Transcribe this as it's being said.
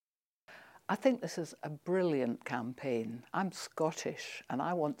I think this is a brilliant campaign. I'm Scottish and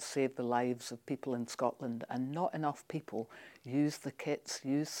I want to save the lives of people in Scotland, and not enough people use the kits,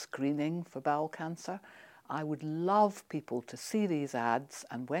 use screening for bowel cancer. I would love people to see these ads,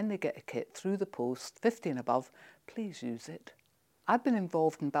 and when they get a kit through the post, 50 and above, please use it. I've been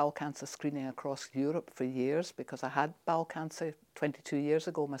involved in bowel cancer screening across Europe for years because I had bowel cancer 22 years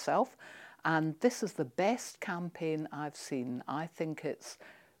ago myself, and this is the best campaign I've seen. I think it's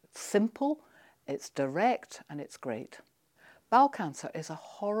simple, it's direct, and it's great. Bowel cancer is a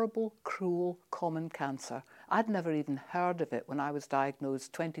horrible, cruel, common cancer. I'd never even heard of it when I was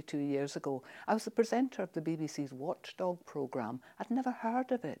diagnosed 22 years ago. I was the presenter of the BBC's Watchdog programme. I'd never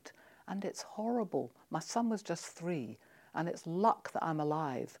heard of it, and it's horrible. My son was just 3, and it's luck that I'm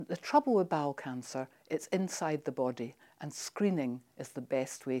alive. The trouble with bowel cancer, it's inside the body, and screening is the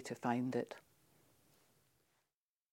best way to find it.